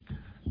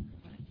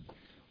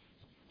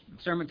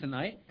Sermon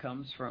tonight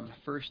comes from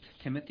 1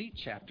 Timothy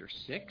chapter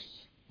 6.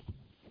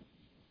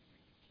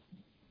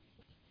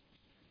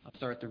 I'll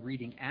start the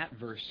reading at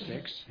verse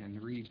 6 and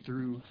read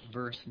through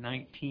verse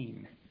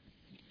 19.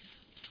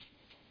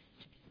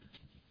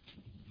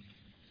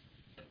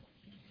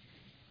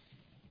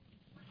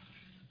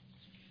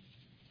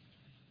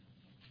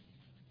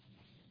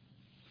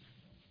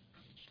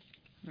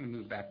 I'm going to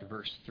move back to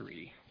verse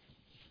 3.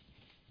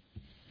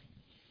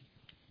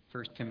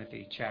 1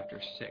 Timothy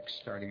chapter 6,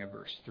 starting at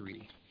verse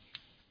 3.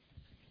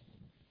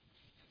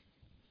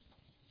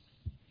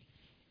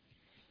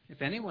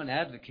 If anyone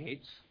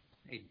advocates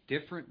a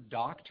different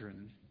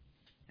doctrine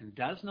and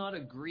does not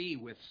agree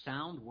with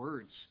sound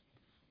words,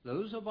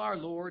 those of our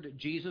Lord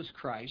Jesus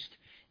Christ,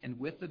 and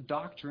with the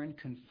doctrine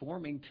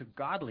conforming to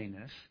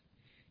godliness,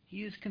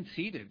 he is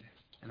conceited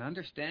and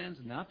understands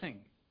nothing.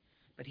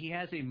 But he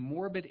has a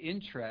morbid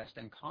interest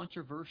in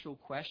controversial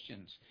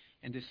questions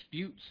and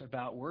disputes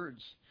about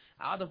words,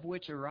 out of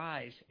which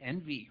arise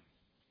envy,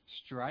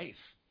 strife,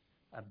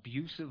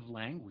 abusive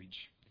language,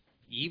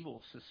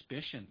 evil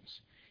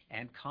suspicions,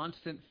 and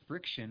constant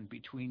friction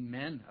between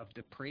men of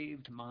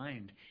depraved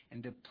mind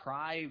and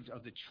deprived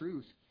of the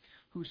truth,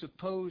 who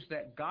suppose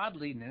that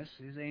godliness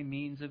is a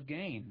means of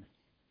gain.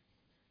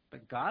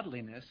 But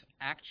godliness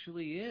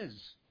actually is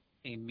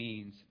a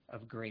means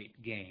of great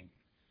gain,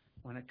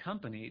 when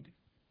accompanied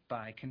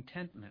by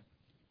contentment.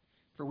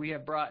 For we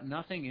have brought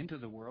nothing into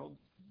the world,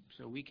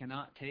 so we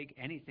cannot take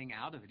anything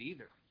out of it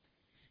either.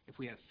 If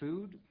we have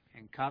food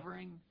and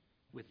covering,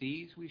 with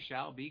these we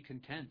shall be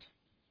content.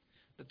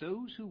 But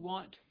those who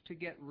want to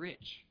get rich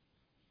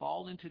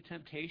fall into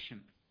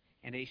temptation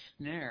and a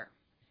snare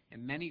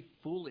and many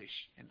foolish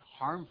and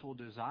harmful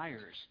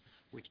desires,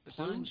 which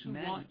plunge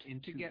men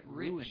into get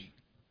rich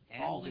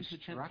fall into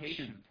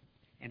temptation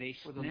and a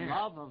snare. For the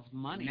love of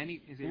money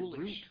many is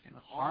foolish and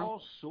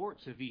all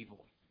sorts of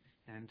evil.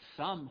 And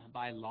some,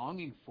 by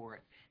longing for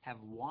it, have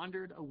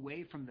wandered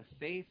away from the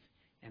faith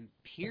and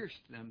pierced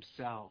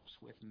themselves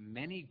with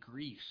many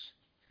griefs.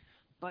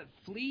 But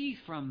flee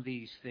from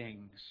these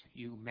things,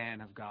 you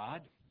man of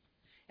God,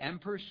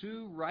 and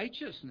pursue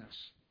righteousness,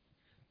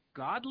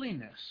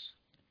 godliness,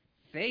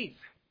 faith,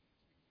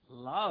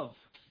 love,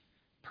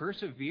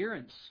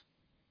 perseverance,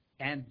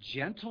 and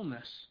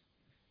gentleness.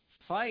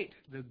 Fight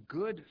the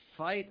good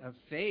fight of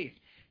faith.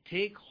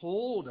 Take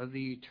hold of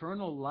the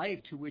eternal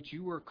life to which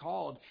you were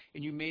called,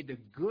 and you made the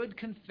good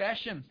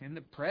confession in the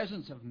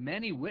presence of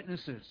many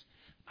witnesses.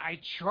 I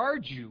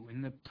charge you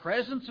in the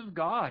presence of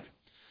God,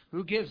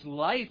 who gives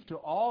life to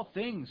all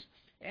things,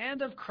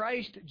 and of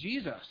Christ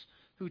Jesus,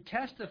 who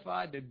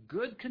testified the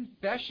good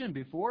confession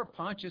before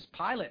Pontius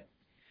Pilate,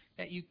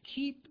 that you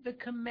keep the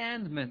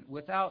commandment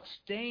without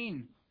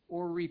stain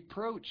or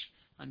reproach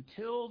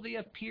until the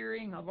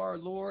appearing of our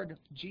Lord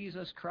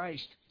Jesus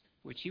Christ,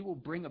 which he will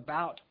bring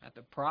about at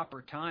the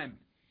proper time.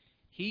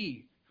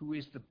 He who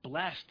is the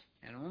blessed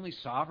and only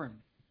sovereign,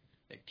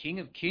 the King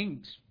of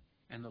kings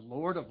and the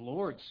Lord of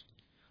lords,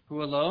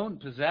 who alone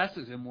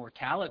possesses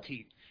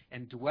immortality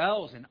and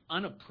dwells in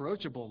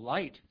unapproachable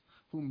light,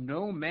 whom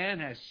no man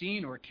has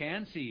seen or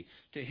can see,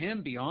 to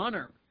him be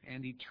honor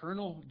and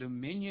eternal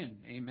dominion.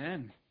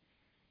 Amen.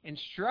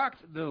 Instruct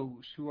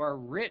those who are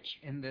rich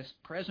in this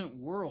present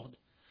world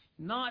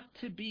not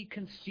to be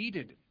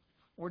conceited,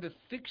 or to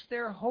fix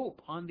their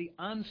hope on the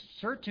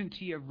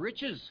uncertainty of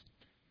riches,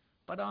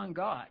 but on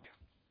God,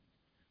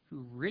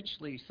 who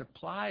richly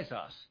supplies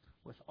us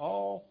with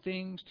all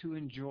things to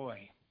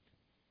enjoy.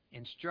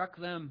 Instruct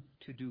them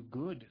to do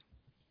good,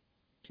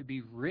 to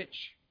be rich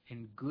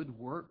in good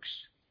works,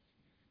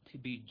 to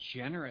be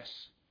generous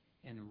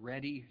and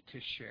ready to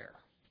share,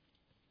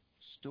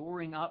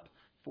 storing up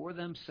for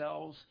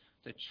themselves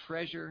the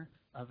treasure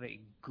of a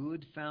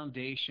good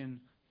foundation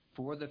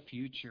for the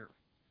future,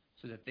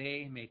 so that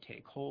they may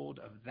take hold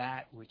of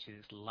that which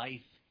is life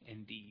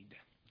indeed.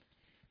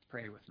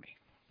 Pray with me.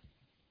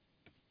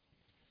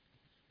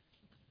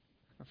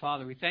 Our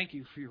Father, we thank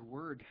you for your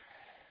word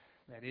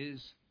that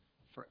is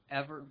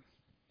forever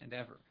and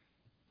ever,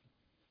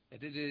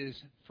 that it is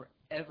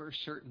forever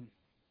certain,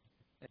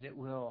 that it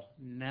will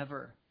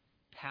never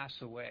pass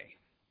away.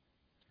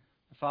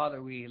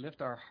 Father, we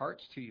lift our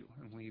hearts to you,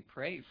 and we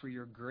pray for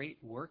your great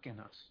work in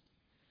us.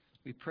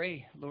 We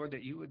pray, Lord,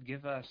 that you would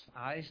give us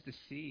eyes to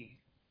see,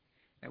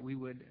 that we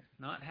would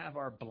not have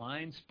our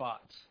blind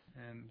spots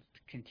and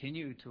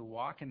continue to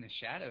walk in the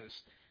shadows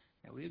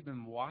that we've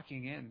been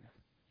walking in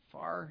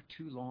far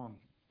too long.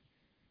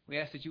 We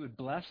ask that you would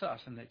bless us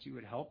and that you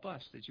would help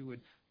us, that you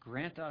would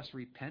grant us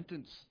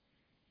repentance,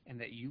 and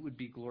that you would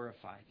be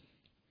glorified.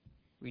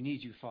 We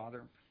need you,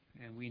 Father,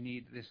 and we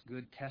need this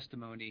good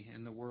testimony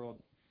in the world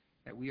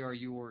that we are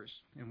yours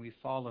and we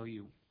follow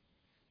you,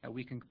 that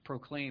we can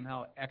proclaim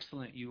how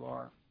excellent you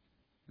are,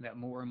 and that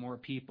more and more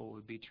people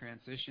would be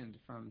transitioned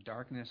from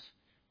darkness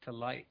to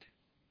light,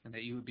 and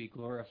that you would be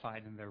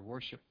glorified in their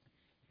worship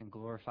and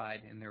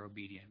glorified in their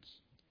obedience.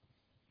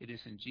 It is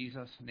in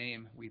Jesus'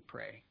 name we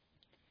pray.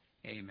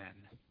 Amen.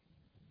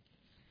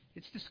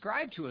 It's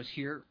described to us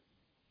here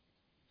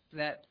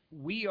that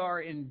we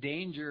are in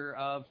danger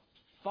of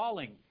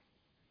falling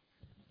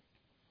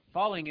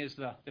Falling is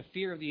the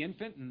fear of the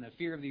infant and the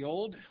fear of the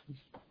old.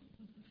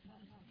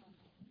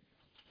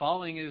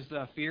 Falling is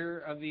the fear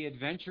of the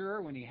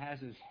adventurer when he has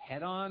his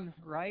head on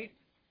right.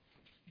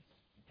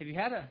 Have you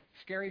had a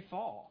scary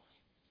fall?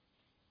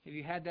 Have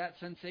you had that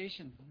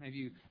sensation? Have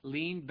you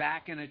leaned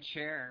back in a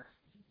chair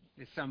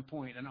at some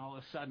point and all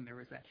of a sudden there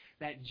was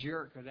that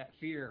jerk or that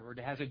fear, or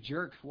has a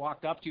jerk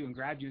walked up to you and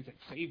grabbed you and said,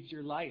 saved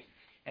your life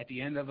at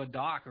the end of a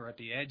dock or at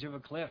the edge of a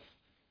cliff?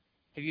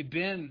 Have you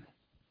been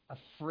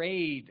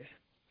afraid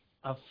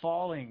of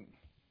falling?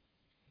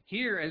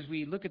 Here, as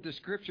we look at the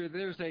scripture,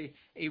 there's a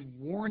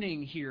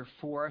warning here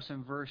for us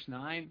in verse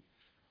 9.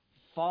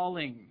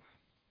 Falling,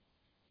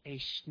 a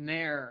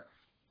snare,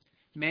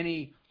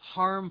 many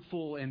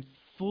harmful and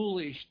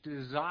foolish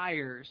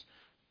desires,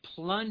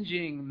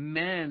 plunging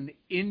men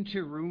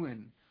into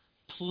ruin,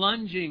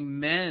 plunging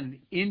men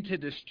into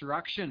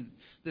destruction,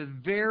 the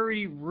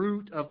very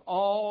root of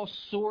all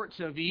sorts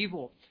of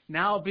evil,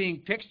 now being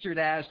pictured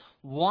as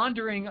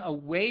wandering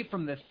away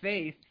from the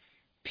faith,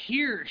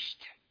 pierced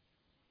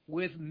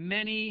with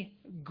many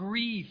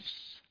griefs.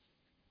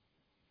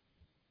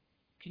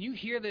 Can you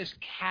hear this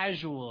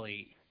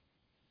casually?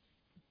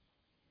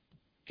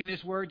 Can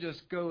this word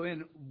just go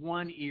in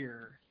one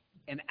ear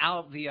and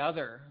out the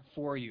other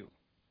for you?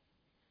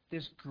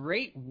 This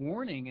great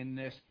warning and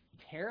this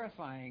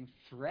terrifying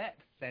threat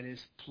that is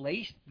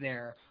placed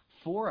there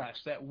for us,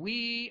 that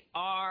we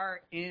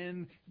are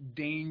in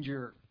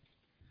danger.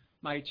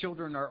 My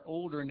children are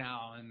older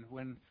now, and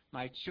when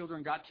my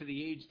children got to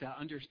the age to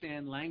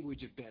understand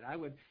language a bit, I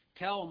would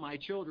tell my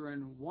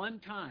children one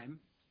time,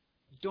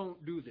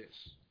 don't do this.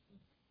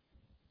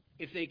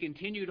 If they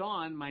continued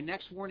on, my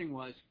next warning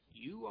was,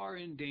 you are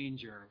in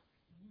danger.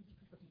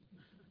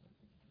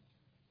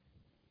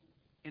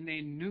 And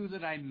they knew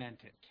that I meant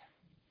it.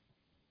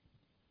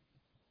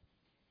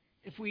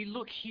 If we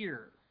look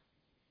here,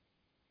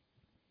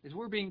 as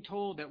we're being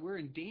told that we're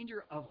in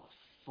danger of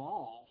a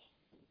fall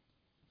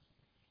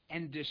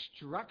and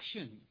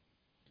destruction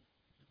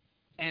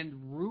and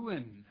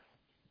ruin,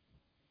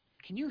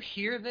 can you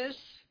hear this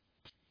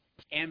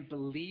and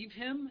believe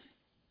him?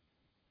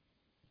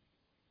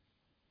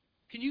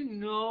 Can you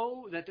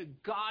know that the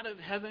God of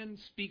heaven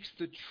speaks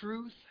the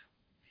truth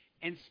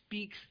and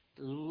speaks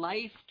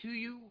life to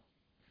you?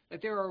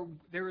 That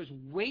there is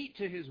weight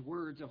to his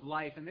words of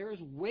life, and there is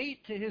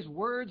weight to his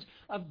words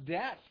of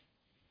death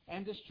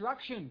and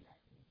destruction.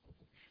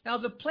 Now,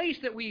 the place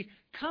that we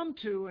come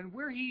to and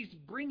where he's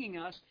bringing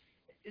us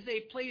is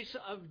a place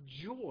of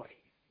joy.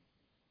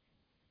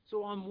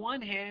 So on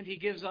one hand, he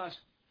gives us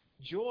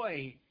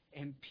joy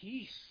and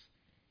peace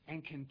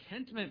and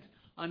contentment.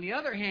 On the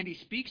other hand, he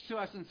speaks to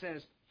us and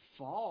says,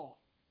 fall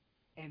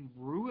and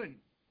ruin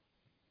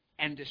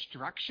and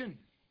destruction.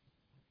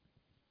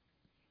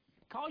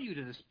 I call you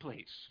to this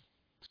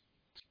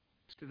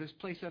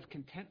place of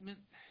contentment,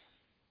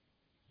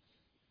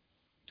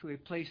 to a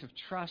place of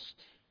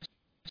trust,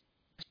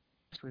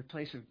 to a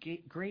place of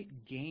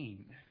great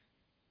gain,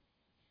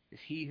 as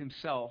he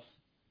himself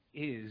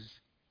is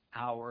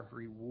our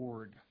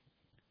reward.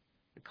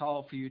 The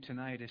call for you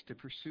tonight is to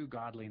pursue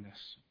godliness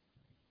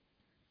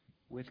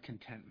with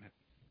contentment.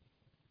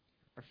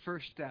 Our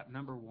first step,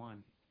 number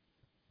one,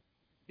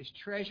 is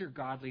treasure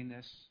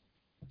godliness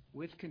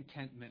with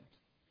contentment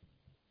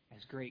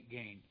as great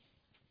gain.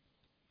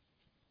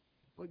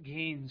 What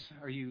gains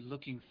are you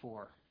looking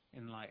for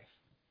in life?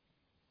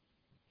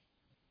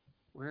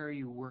 Where are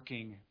you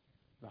working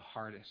the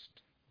hardest?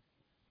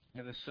 I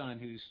have a son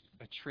who's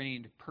a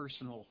trained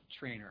personal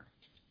trainer,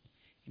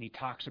 and he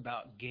talks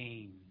about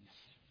gains.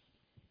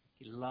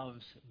 He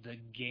loves the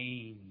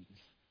gains.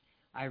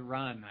 I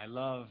run. I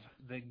love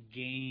the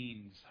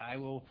gains. I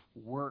will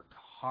work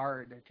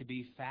hard to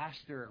be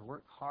faster,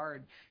 work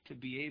hard to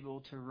be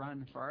able to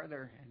run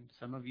farther. And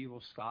some of you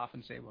will scoff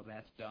and say, well,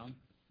 that's dumb.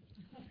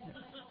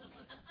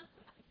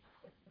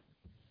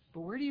 But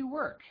where do you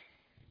work?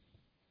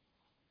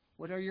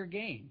 What are your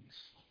gains?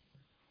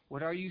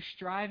 What are you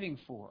striving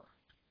for?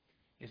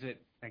 Is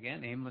it,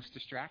 again, aimless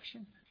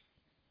distraction?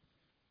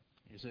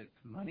 Is it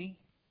money?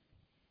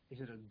 Is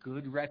it a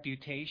good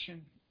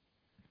reputation?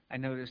 I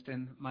noticed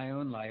in my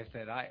own life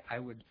that I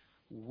would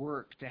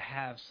work to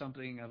have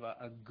something of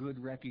a good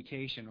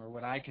reputation, or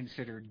what I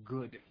considered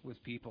good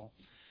with people.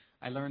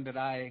 I learned that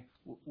I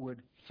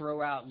would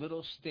throw out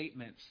little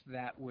statements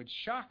that would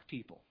shock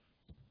people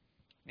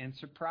and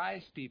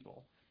surprise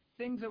people.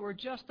 Things that were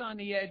just on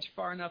the edge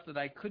far enough that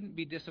I couldn't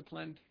be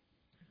disciplined,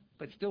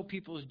 but still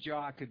people's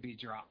jaw could be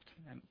dropped.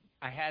 And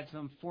I had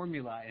some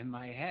formula in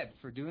my head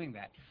for doing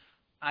that.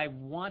 I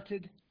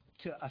wanted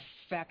to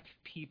affect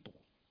people,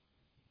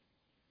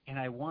 and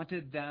I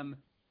wanted them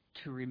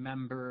to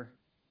remember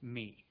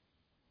me.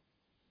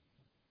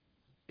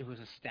 It was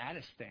a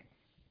status thing.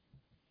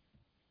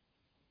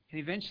 And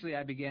eventually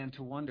I began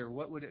to wonder,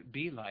 what would it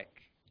be like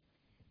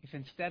if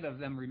instead of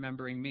them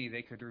remembering me,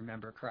 they could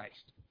remember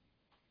Christ?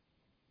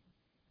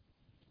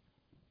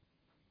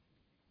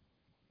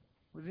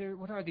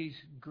 What are these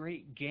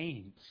great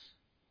gains?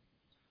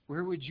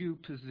 Where would you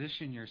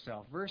position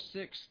yourself? Verse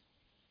 6,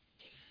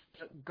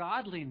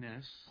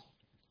 godliness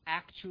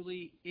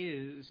actually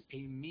is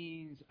a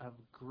means of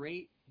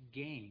great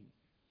gain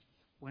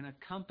when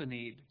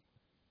accompanied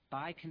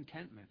by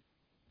contentment.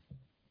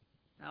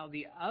 Now,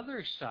 the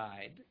other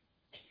side,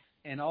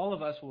 and all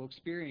of us will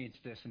experience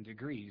this in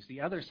degrees,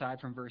 the other side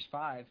from verse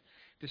 5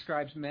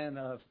 describes men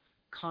of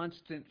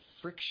constant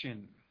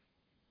friction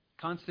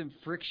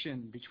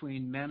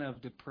between men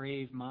of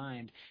depraved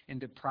mind and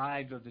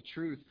deprived of the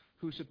truth,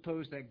 who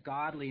suppose that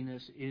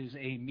godliness is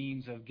a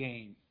means of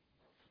gain,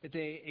 that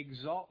they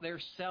exalt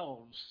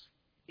themselves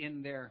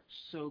in their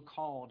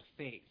so-called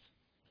faith.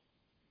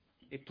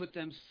 They put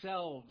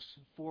themselves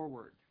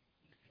forward.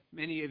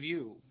 Many of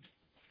you.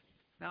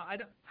 Now,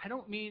 I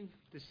don't mean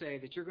to say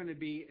that you're going to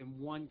be in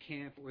one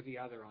camp or the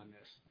other on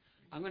this.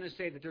 I'm going to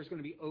say that there's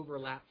going to be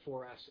overlap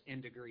for us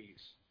in degrees.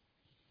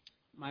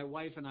 My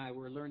wife and I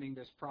were learning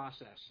this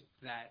process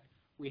that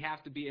we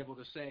have to be able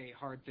to say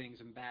hard things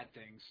and bad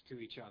things to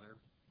each other.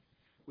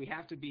 We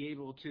have to be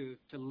able to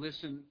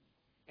listen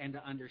and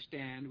to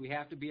understand. We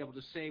have to be able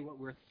to say what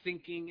we're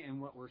thinking and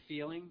what we're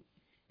feeling.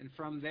 And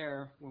from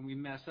there, when we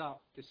mess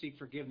up, to seek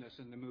forgiveness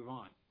and to move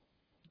on.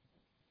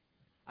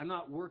 I'm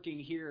not working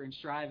here and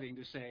striving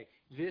to say,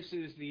 this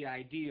is the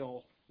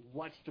ideal,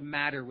 what's the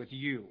matter with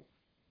you?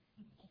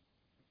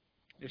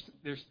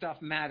 There's stuff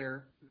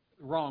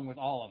wrong with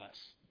all of us.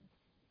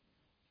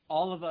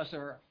 All of us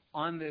are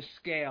on this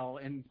scale,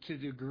 and to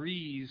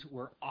degrees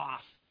we're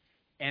off,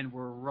 and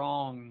we're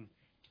wrong,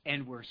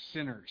 and we're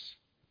sinners.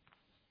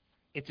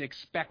 It's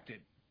expected.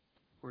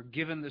 We're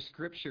given the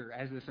Scripture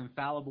as this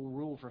infallible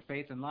rule for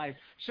faith and life,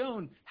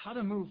 shown how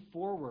to move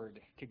forward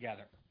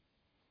together.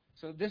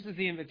 So this is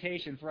the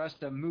invitation for us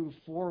to move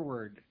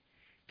forward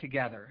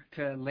together,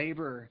 to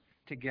labor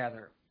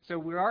together. So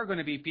we are going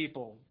to be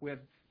people with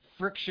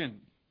friction.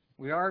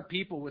 We are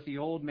people with the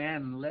old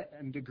man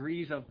and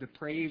degrees of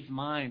depraved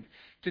mind.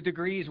 To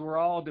degrees, we're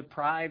all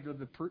deprived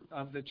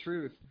of the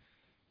truth.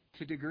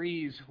 To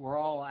degrees, we're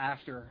all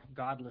after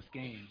godless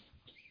gain.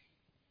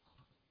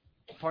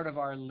 Part of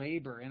our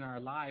labor in our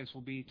lives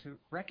will be to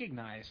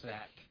recognize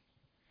that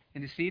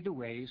and to see the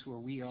ways where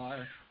we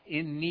are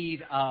in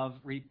need of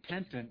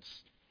repentance,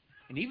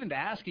 and even to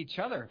ask each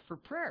other for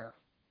prayer.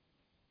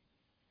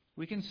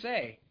 We can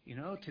say,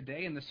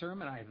 today in the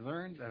sermon I've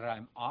learned that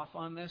I'm off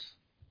on this.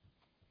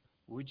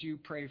 Would you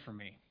pray for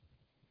me,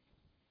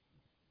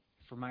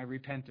 for my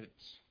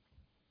repentance,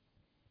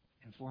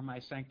 and for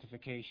my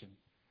sanctification?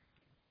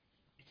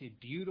 It's a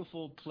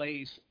beautiful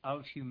place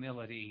of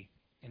humility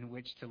in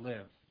which to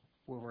live,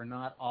 where we're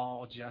not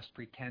all just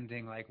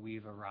pretending like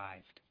we've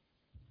arrived.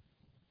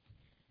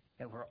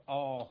 That we're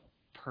all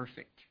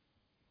perfect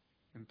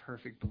and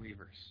perfect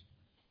believers.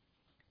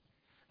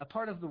 A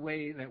part of the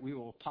way that we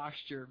will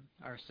posture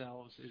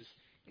ourselves is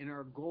in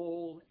our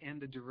goal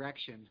and the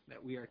direction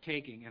that we are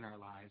taking in our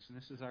lives. And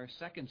this is our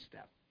second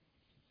step.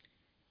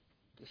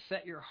 To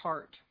set your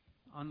heart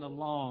on the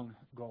long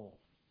goal.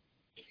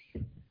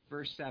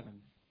 Verse 7.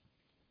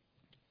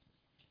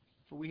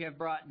 For we have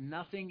brought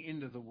nothing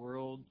into the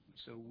world,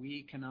 so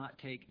we cannot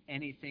take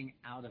anything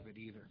out of it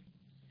either.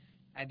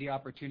 I had the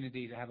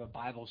opportunity to have a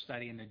Bible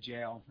study in the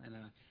jail, and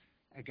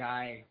a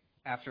guy,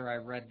 after I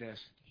read this,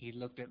 he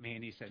looked at me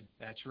and he said,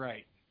 "That's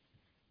right.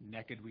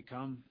 Naked we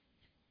come,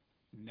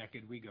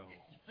 naked we go."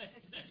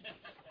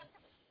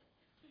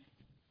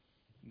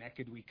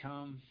 Naked we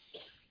come,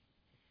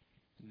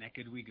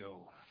 naked we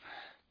go.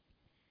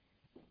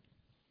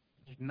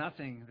 There's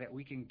nothing that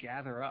we can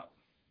gather up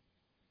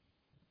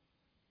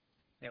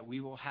that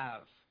we will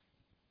have,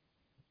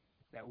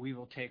 that we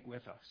will take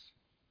with us.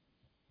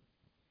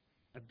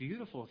 A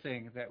beautiful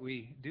thing that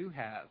we do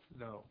have,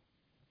 though,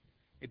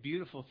 a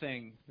beautiful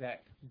thing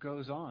that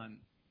goes on,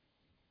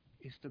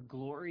 is the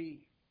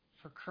glory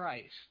for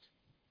Christ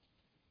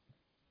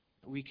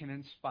that we can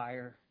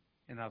inspire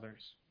in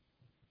others.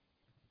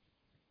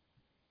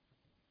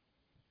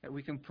 That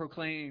we can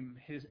proclaim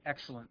His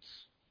excellence,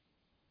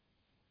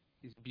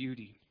 His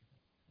beauty,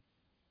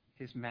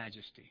 His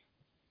majesty.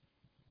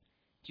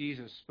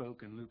 Jesus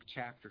spoke in Luke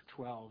chapter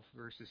 12,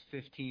 verses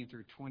 15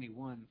 through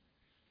 21,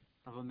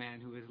 of a man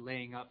who is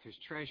laying up his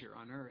treasure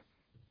on earth.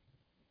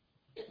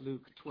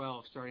 Luke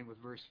 12, starting with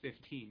verse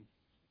 15.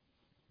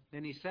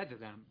 Then he said to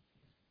them,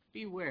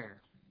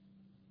 "Beware,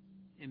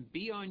 and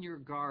be on your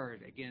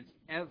guard against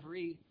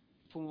every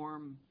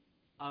form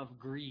of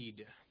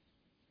greed.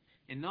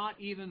 And not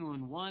even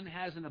when one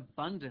has an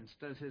abundance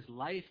does his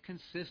life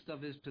consist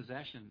of his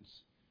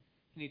possessions."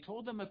 And he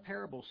told them a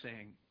parable,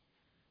 saying,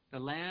 "The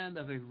land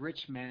of a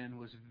rich man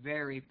was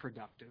very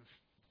productive.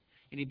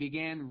 And he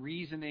began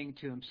reasoning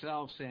to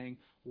himself, saying,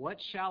 'What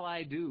shall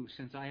I do,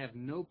 since I have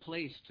no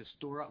place to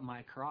store up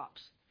my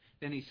crops?'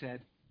 Then he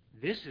said,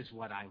 'This is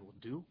what I will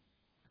do.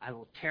 I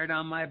will tear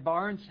down my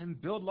barns and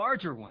build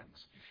larger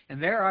ones.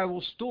 And there I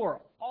will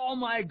store all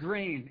my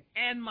grain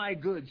and my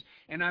goods.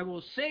 And I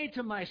will say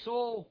to my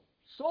soul,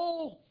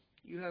 Soul,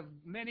 you have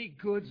many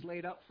goods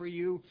laid up for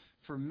you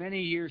for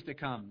many years to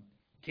come.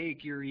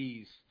 Take your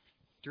ease,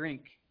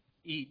 drink,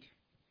 eat,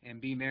 and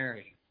be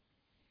merry.'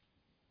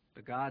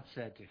 But God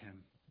said to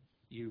him,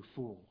 'You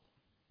fool.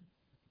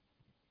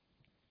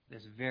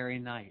 this very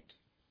night.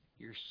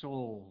 Your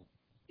soul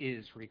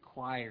is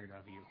required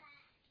of you.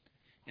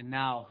 And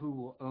now who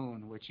will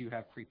own what you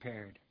have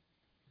prepared?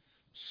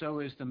 So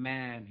is the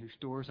man who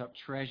stores up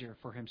treasure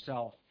for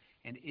himself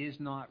and is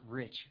not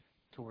rich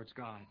towards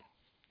God.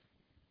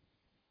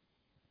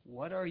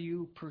 What are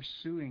you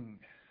pursuing?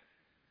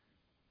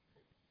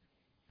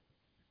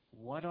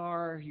 What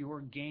are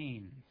your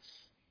gains?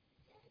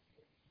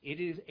 It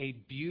is a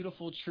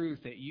beautiful truth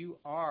that you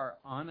are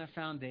on a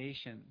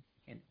foundation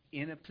and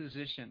in a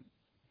position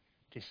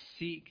to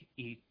seek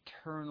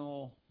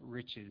eternal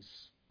riches.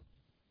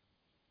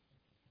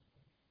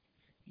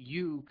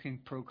 You can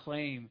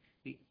proclaim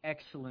the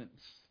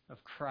excellence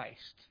of Christ.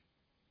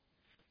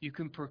 You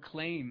can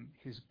proclaim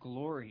His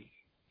glory,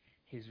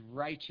 His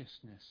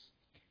righteousness,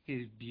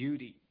 His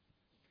beauty.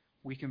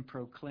 We can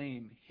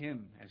proclaim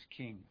Him as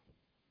King.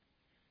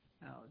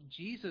 Now,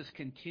 Jesus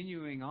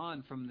continuing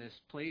on from this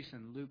place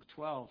in Luke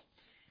 12,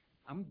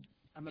 I'm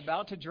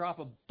about to drop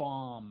a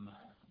bomb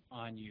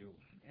on you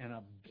and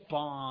a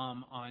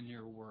bomb on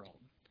your world.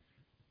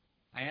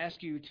 I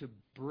ask you to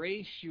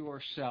brace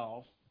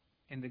yourself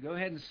and to go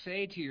ahead and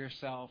say to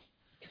yourself,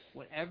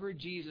 whatever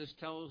Jesus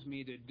tells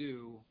me to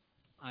do,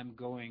 I'm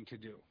going to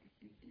do.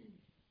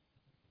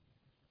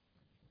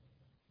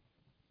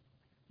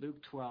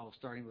 Luke 12,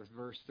 starting with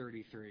verse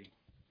 33.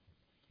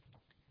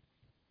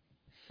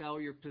 Sell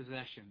your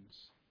possessions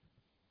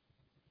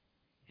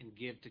and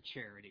give to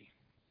charity.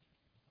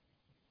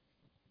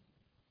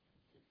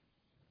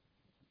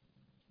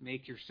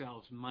 Make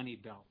yourselves money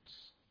belts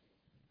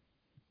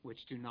which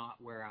do not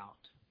wear out,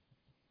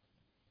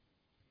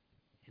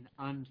 an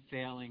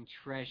unfailing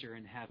treasure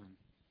in heaven,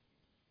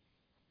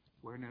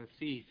 where no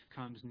thief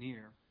comes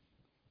near,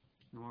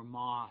 nor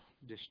moth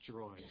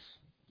destroys.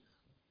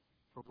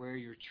 For where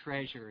your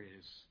treasure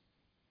is,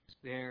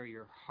 there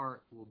your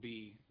heart will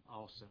be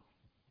also.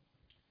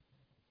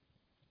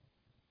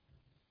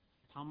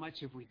 How much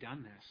have we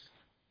done this?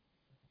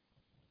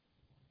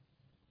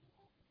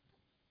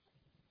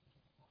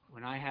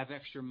 When I have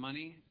extra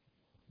money,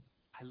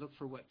 I look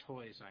for what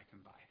toys I can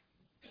buy.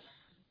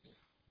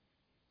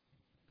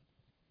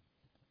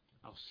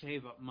 I'll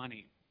save up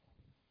money,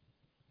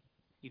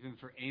 even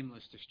for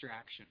aimless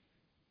distraction.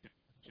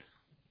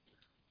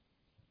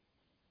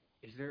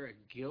 Is there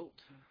a guilt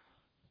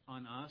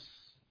on us?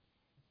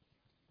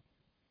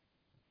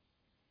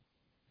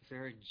 Is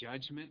there a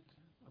judgment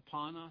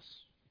upon us?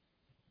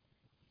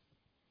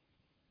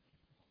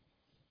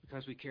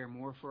 Because we care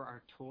more for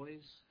our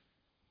toys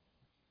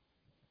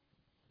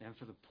than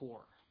for the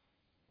poor.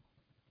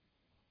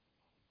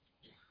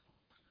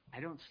 I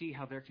don't see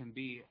how there can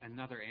be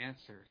another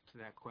answer to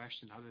that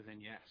question other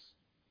than yes.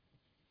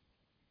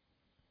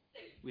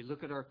 We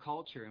look at our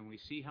culture and we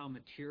see how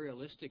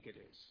materialistic it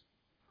is.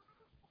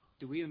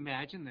 Do we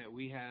imagine that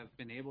we have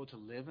been able to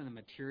live in a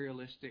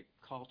materialistic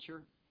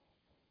culture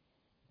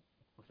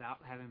without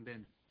having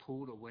been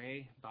pulled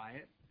away by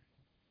it?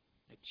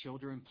 Like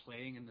children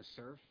playing in the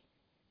surf,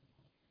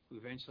 who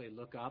eventually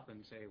look up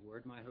and say,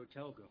 "Where'd my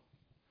hotel go?"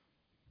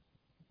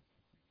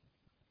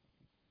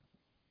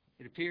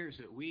 It appears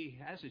that we,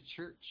 as a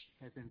church,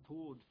 have been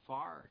pulled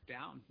far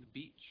down the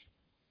beach.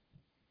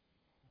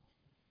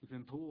 We've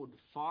been pulled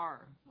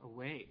far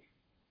away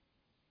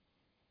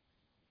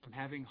from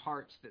having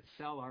hearts that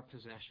sell our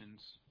possessions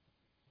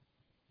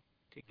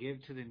to give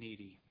to the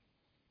needy,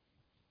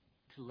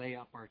 to lay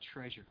up our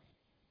treasure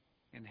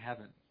in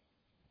heaven,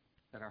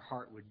 that our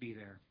heart would be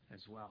there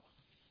as well.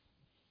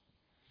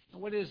 Now,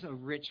 what is a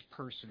rich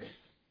person?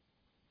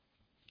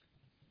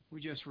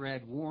 We just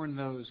read, warn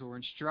those or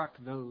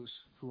instruct those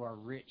who are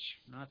rich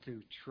not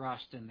to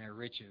trust in their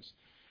riches.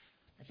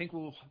 I think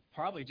we'll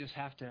probably just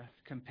have to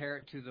compare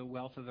it to the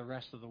wealth of the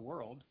rest of the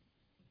world.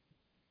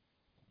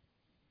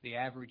 The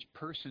average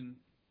person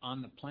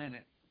on the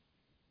planet,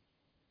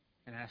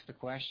 and ask the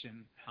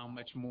question, how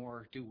much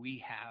more do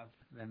we have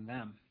than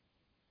them?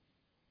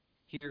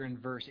 Here in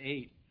verse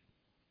 8,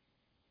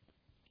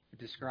 it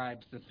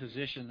describes the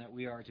position that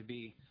we are to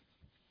be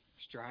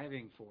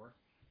striving for.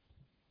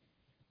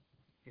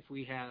 If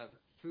we have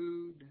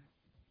food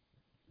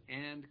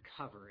and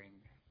covering,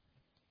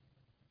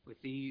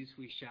 with these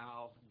we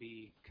shall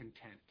be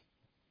content.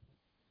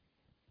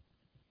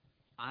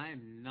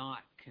 I'm not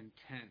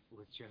content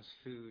with just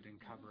food and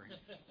covering.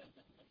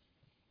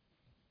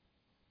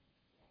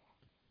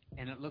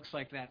 And it looks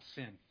like that's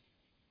sin.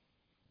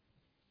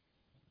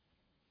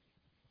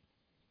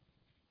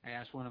 I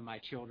asked one of my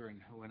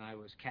children when I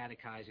was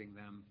catechizing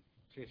them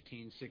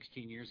 15,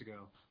 16 years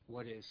ago,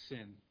 what is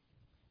sin?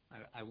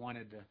 I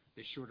wanted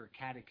the shorter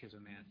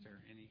catechism answer.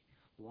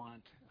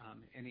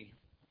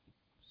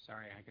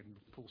 Sorry, I can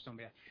pull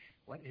somebody out.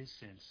 What is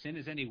sin? Sin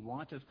is any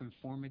want of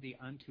conformity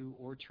unto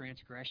or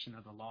transgression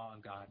of the law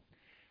of God.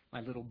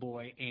 My little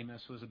boy,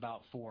 Amos, was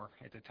about 4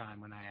 at the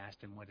time when I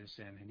asked him what is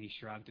sin, and he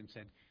shrugged and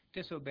said,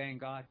 disobeying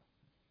God.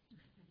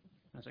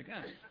 I was like,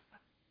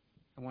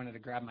 I wanted to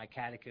grab my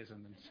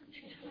catechism and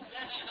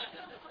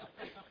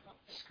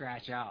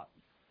scratch out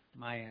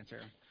my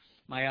answer.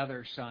 My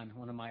other son,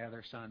 one of my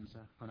other sons,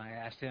 when I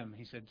asked him,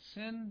 he said,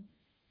 sin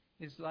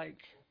is like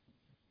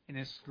and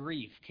this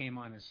grief came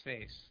on his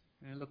face,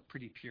 and it looked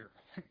pretty pure.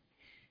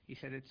 He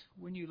said, it's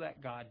when you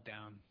let God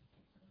down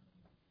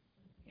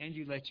and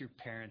you let your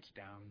parents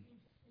down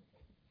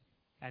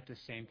at the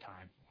same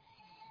time.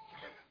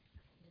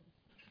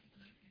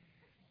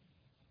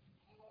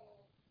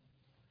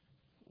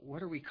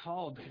 What are we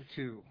called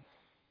to?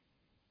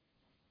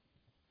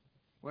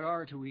 What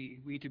are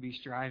we to be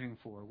striving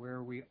for?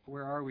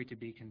 Where are we to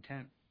be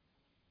content?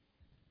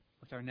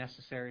 With our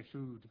necessary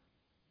food,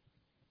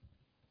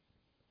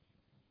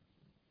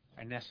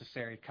 our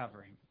necessary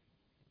covering,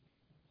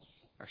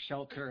 our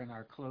shelter and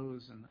our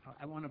clothes. And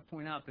I want to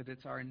point out that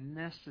it's our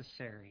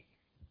necessary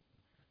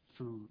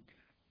food,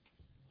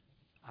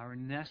 our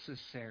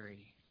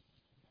necessary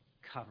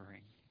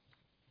covering.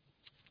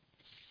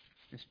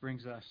 This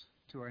brings us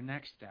to our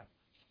next step.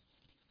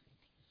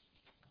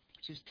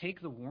 Just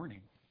take the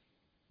warning.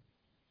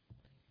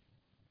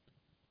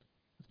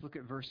 Let's look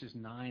at verses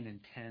 9 and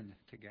 10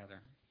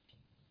 together.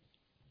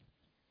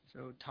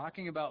 So,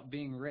 talking about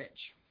being rich.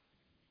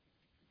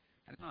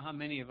 I don't know how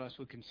many of us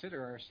would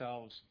consider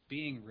ourselves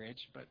being rich,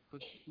 but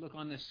look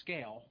on this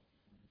scale,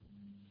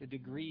 the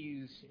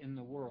degrees in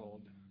the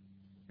world.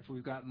 If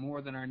we've got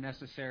more than our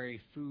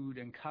necessary food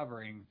and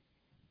covering,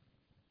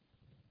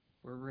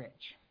 we're rich.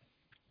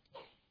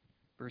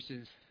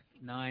 Verses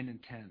 9 and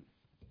 10.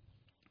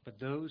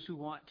 But those who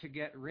want to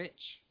get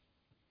rich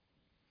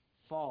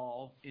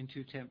fall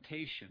into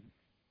temptation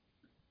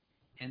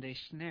and a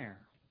snare,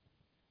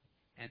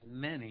 and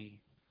many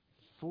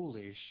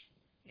foolish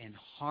and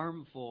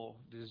harmful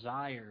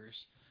desires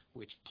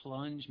which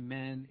plunge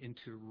men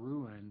into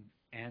ruin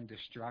and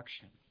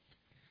destruction.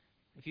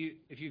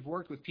 If you've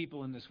worked with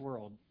people in this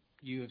world,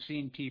 you have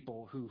seen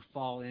people who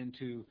fall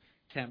into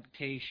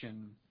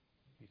temptation.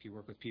 If you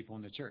work with people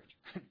in the church,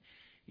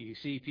 you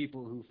see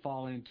people who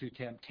fall into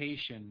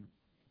temptation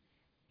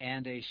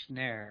and a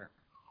snare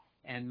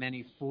and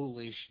many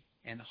foolish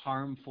and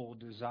harmful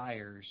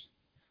desires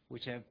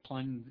which have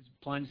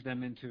plunged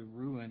them into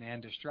ruin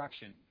and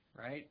destruction,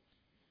 right?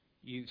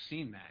 You've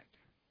seen that.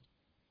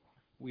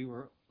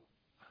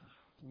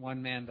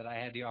 One man that I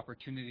had the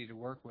opportunity to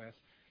work with,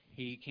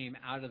 he came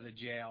out of the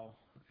jail,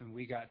 and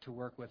we got to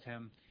work with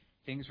him.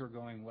 Things were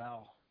going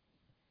well,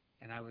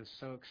 and I was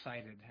so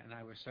excited, and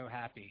I was so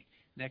happy.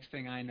 Next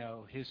thing I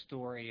know, his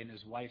story and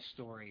his wife's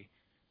story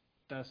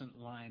doesn't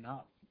line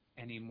up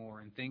anymore,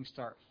 and things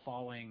start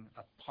falling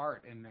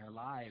apart in their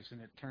lives.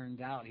 And it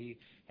turned out he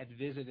had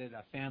visited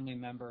a family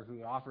member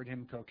who offered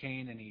him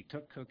cocaine, and he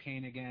took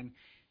cocaine again,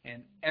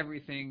 and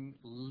everything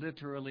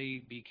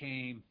literally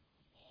became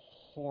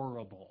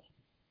horrible.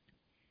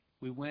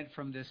 We went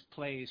from this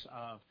place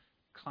of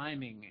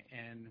climbing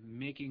and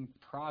making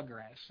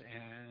progress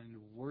and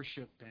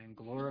worship and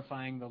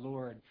glorifying the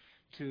Lord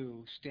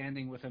to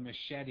standing with a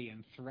machete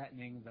and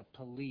threatening the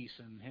police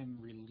and him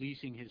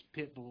releasing his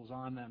pit bulls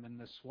on them and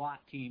the SWAT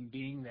team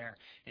being there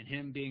and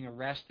him being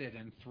arrested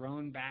and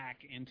thrown back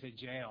into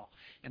jail.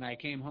 And I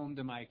came home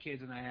to my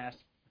kids and I asked,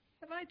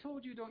 have I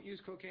told you don't use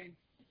cocaine?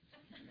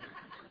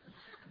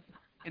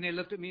 And they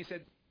looked at me and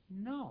said,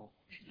 no.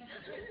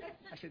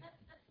 I said,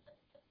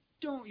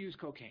 don't use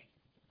cocaine.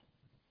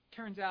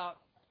 Turns out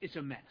it's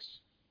a mess.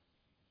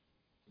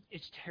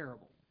 It's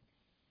terrible.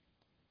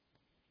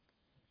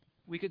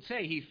 We could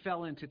say he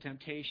fell into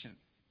temptation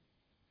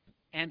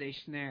and a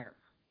snare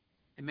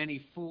and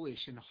many foolish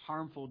and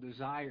harmful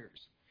desires,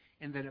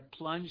 and that it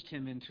plunged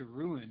him into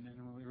ruin,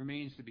 and it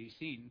remains to be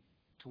seen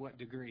to what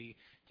degree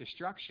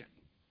destruction.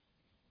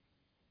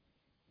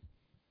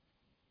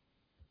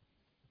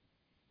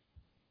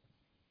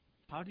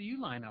 How do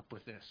you line up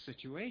with this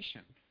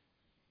situation?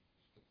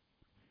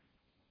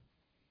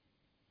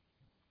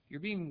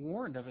 You're being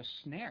warned of a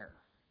snare.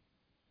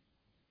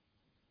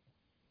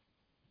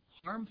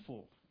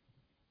 Harmful,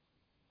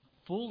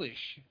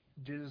 foolish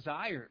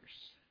desires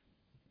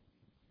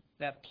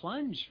that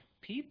plunge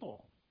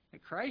people,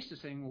 that Christ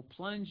is saying will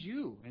plunge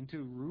you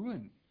into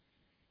ruin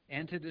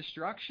and to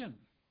destruction.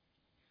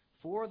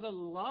 For the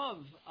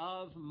love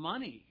of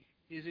money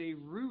is a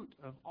root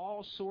of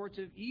all sorts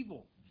of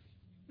evil.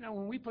 Now,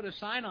 when we put a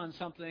sign on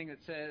something that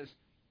says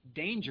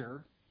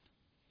danger,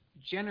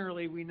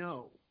 generally we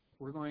know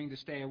we're going to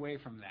stay away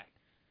from that,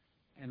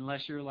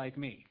 unless you're like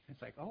me.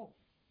 It's like, oh.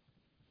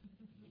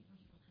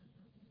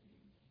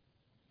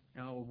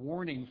 Now, a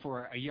warning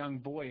for a young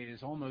boy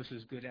is almost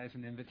as good as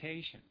an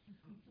invitation.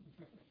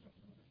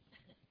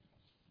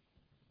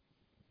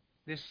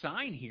 This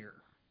sign here,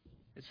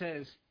 it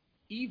says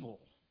evil,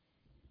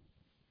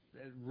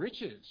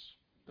 riches,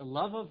 the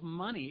love of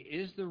money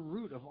is the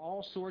root of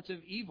all sorts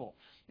of evil.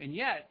 And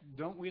yet,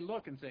 don't we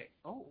look and say,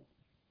 oh,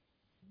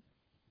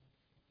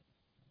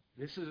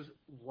 this is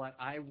what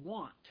I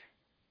want.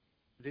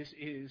 This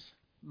is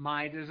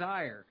my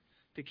desire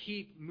to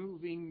keep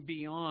moving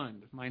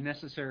beyond my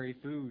necessary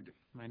food,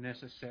 my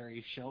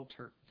necessary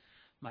shelter,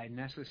 my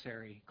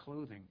necessary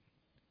clothing.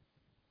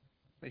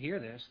 But hear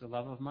this, the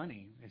love of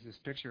money is this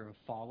picture of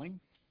falling,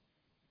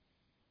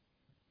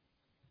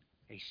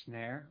 a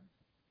snare,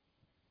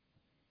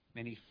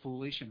 many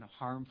foolish and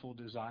harmful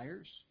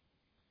desires,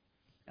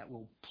 that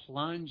will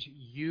plunge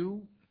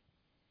you,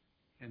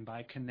 and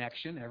by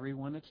connection,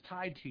 everyone that's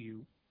tied to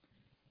you,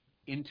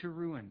 into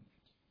ruin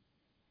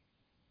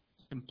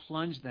and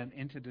plunge them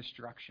into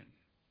destruction,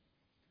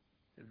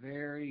 the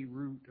very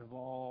root of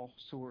all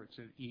sorts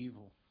of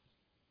evil,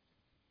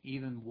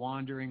 even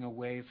wandering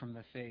away from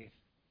the faith,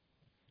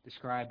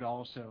 described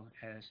also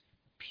as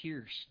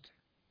pierced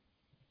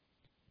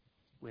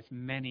with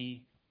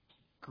many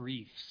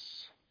griefs.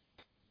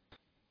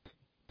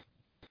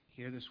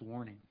 Hear this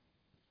warning.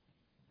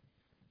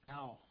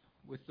 Now,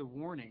 with the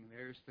warning,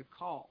 there's the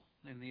call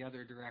in the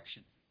other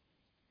direction.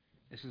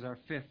 This is our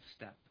fifth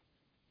step,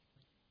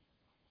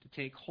 to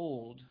take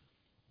hold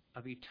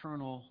of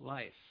eternal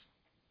life.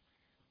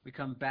 We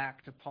come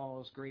back to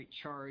Paul's great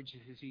charge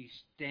as he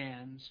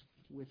stands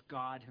with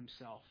God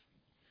himself.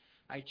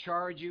 I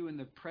charge you in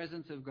the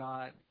presence of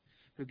God,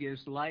 who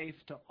gives life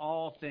to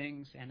all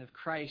things, and of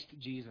Christ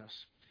Jesus,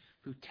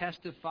 who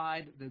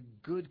testified the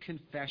good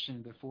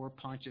confession before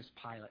Pontius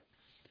Pilate.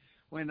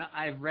 When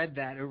I've read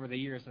that over the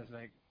years, I was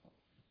like,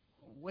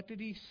 what did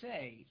he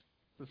say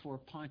before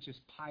Pontius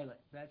Pilate?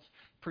 That's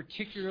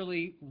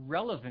particularly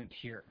relevant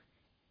here.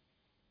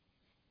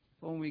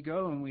 When we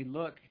go and we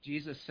look,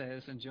 Jesus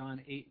says in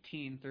John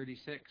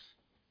 18:36,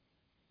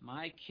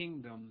 my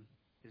kingdom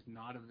is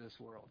not of this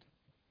world.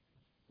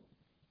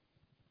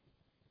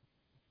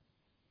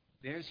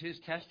 There's his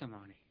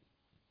testimony.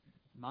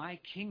 My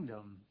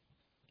kingdom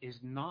is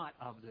not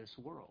of this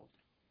world.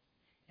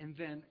 And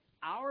then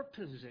our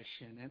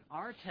position and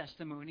our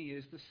testimony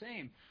is the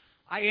same.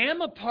 I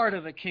am a part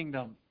of the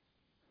kingdom,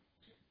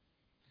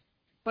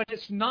 but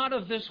it's not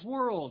of this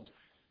world.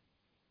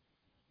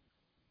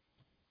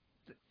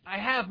 I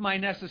have my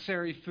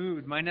necessary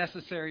food, my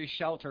necessary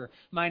shelter,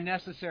 my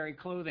necessary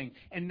clothing,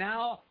 and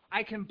now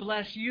I can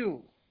bless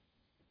you.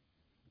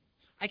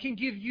 I can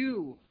give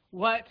you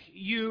what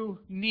you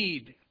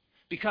need,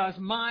 because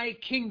my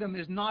kingdom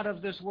is not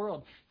of this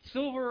world.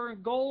 Silver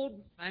and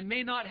gold I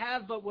may not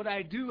have, but what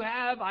I do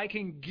have I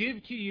can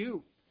give to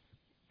you,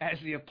 as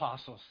the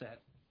apostle said.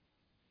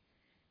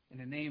 In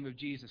the name of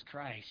Jesus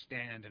Christ,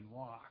 stand and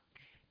walk.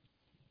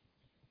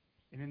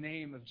 In the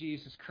name of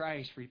Jesus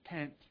Christ,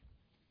 repent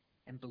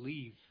and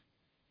believe.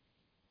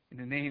 In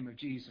the name of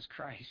Jesus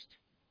Christ,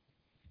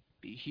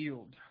 be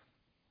healed.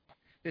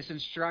 This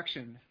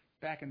instruction,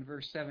 back in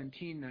verse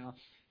 17 now,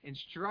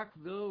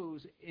 instruct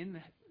those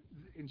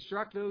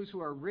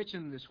who are rich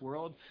in this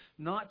world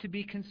not to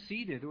be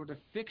conceited or to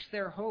fix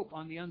their hope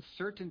on the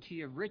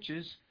uncertainty of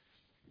riches,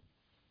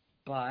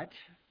 but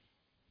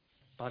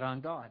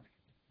on God,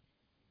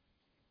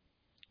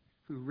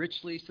 who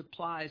richly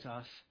supplies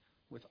us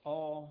with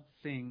all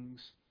things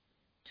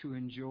to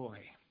enjoy.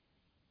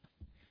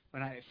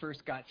 When I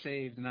first got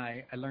saved and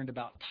I learned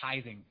about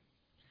tithing,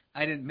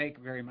 I didn't make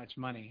very much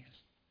money.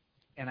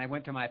 And I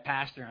went to my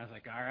pastor and I was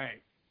like, all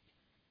right,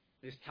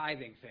 this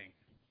tithing thing.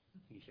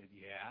 He said,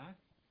 yeah.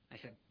 I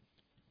said,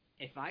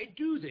 if I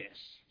do this,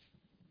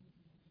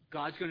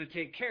 God's going to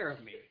take care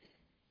of me,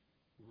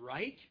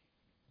 right?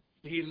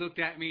 He looked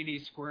at me and he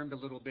squirmed a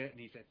little bit and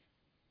he said,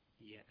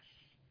 yes.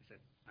 I said,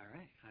 all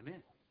right, I'm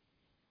in.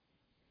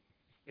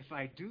 If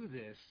I do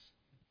this,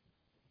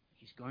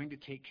 he's going to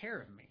take care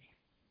of me,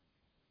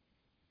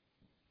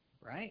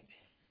 right?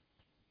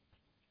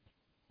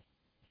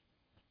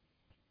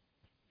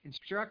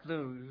 Instruct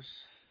those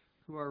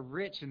who are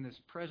rich in this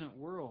present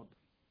world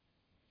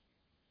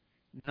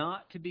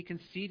not to be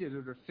conceited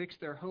or to fix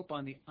their hope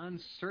on the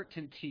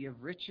uncertainty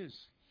of riches,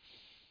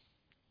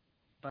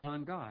 but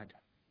on God,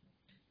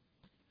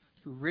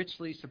 who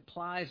richly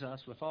supplies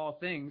us with all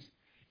things.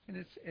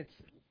 And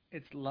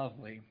it's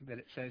lovely that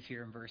it says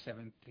here in verse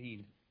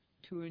 17,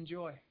 to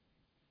enjoy.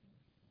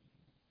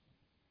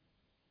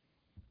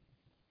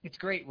 It's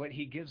great what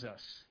he gives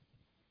us,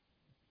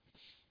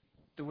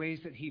 the ways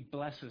that he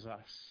blesses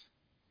us,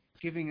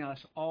 giving us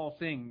all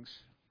things,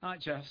 not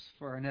just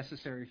for our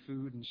necessary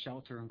food and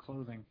shelter and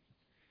clothing,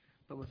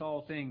 but with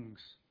all things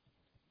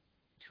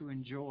to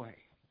enjoy.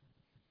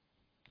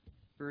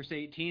 Verse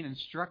 18,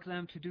 instruct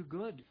them to do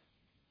good,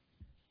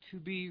 to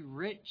be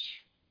rich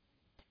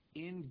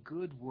in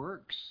good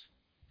works,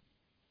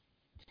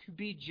 to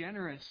be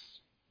generous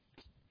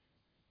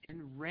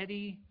and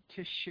ready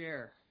to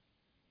share,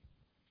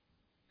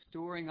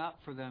 storing up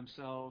for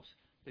themselves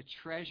the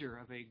treasure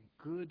of a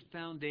good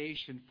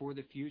foundation for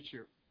the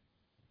future,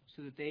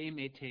 so that they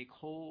may take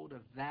hold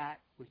of that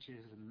which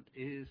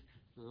is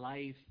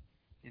life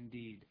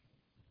indeed.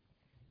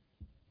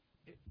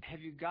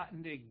 Have you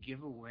gotten to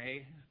give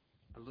away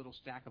a little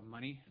stack of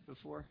money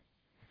before?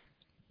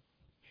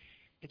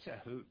 It's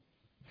a hoot.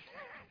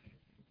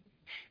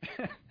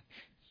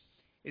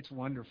 It's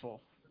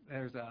wonderful.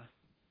 There's a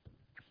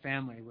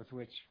family with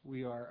which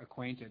we are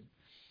acquainted.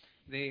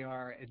 They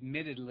are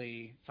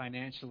admittedly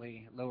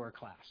financially lower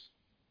class.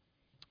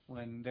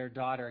 When their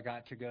daughter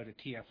got to go to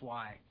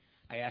TFY,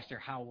 I asked her,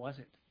 how was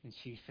it? And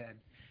she said,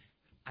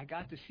 I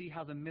got to see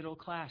how the middle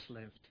class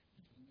lived.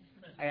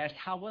 I asked,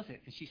 how was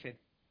it? And she said,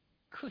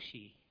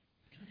 cushy.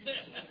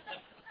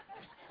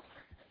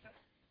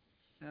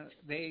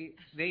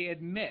 They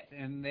admit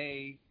and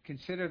they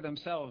consider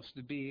themselves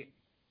to be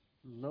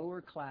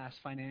lower class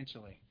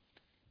financially.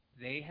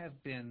 They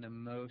have been the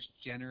most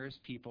generous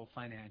people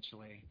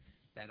financially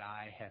that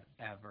I have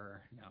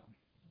ever known.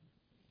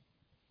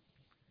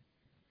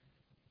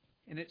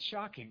 And it's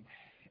shocking.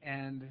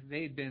 And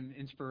they've been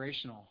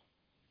inspirational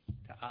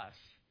to us.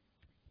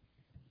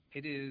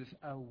 It is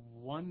a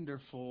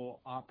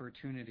wonderful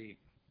opportunity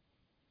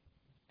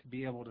to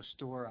be able to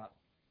store up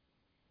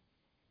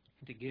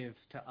and to give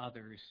to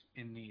others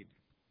in need.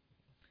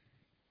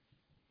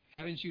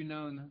 Haven't you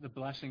known the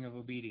blessing of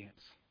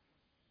obedience?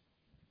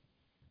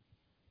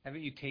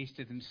 Haven't you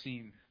tasted and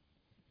seen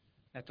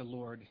that the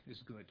Lord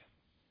is good?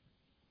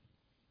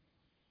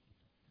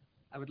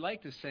 I would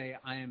like to say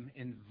I am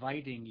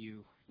inviting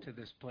you to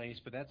this place,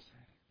 but it's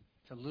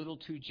a little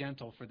too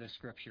gentle for this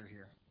scripture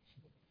here.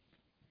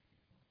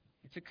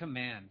 It's a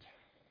command.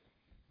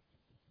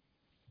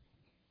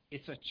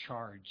 It's a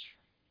charge.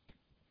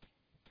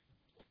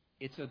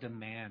 It's a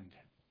demand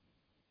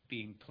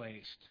being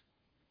placed.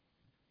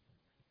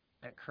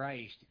 That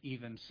Christ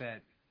even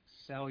said,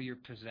 sell your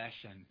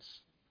possessions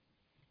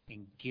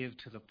and give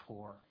to the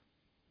poor.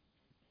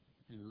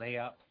 And lay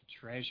up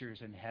treasures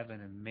in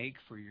heaven and make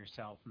for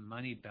yourself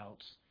money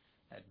belts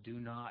that do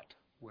not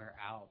wear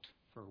out.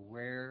 For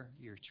where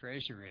your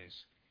treasure is,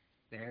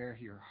 there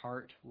your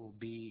heart will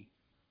be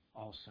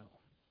also.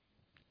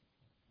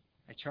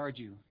 I charge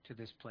you to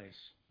this place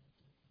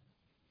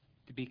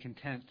to be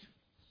content.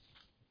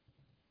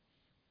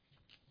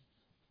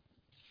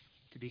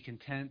 To be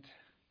content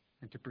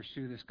and to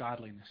pursue this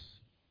godliness,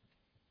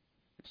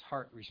 this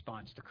heart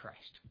response to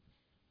Christ.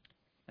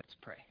 Let's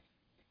pray.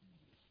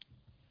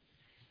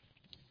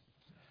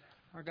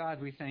 Our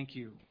God, we thank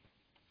you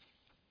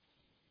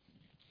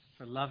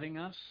for loving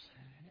us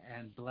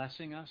and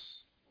blessing us,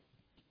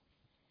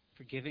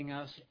 for giving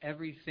us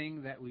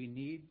everything that we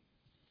need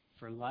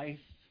for life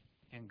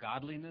and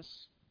godliness.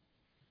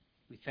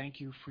 We thank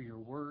you for your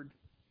word.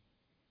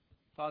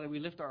 Father, we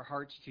lift our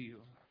hearts to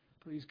you.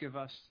 Please give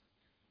us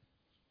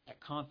that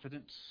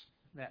confidence,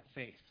 that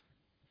faith,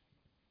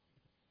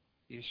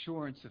 the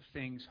assurance of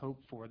things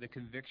hoped for, the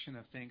conviction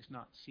of things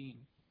not seen,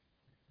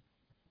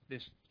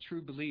 this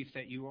true belief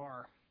that you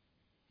are,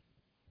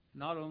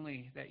 not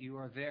only that you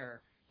are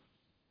there,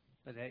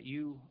 but that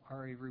you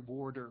are a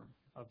rewarder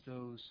of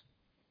those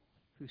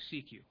who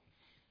seek you.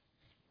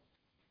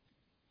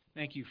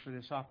 Thank you for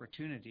this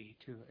opportunity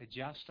to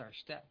adjust our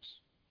steps,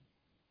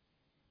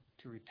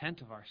 to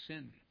repent of our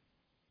sin,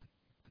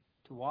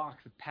 to walk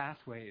the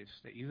pathways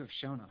that you have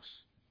shown us,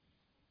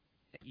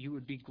 that you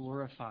would be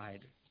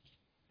glorified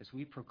as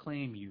we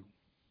proclaim you.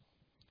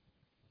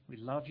 We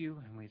love you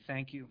and we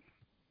thank you.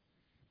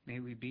 May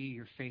we be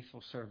your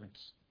faithful servants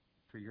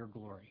for your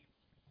glory.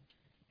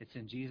 It's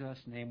in Jesus'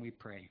 name we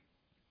pray.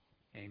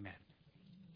 Amen.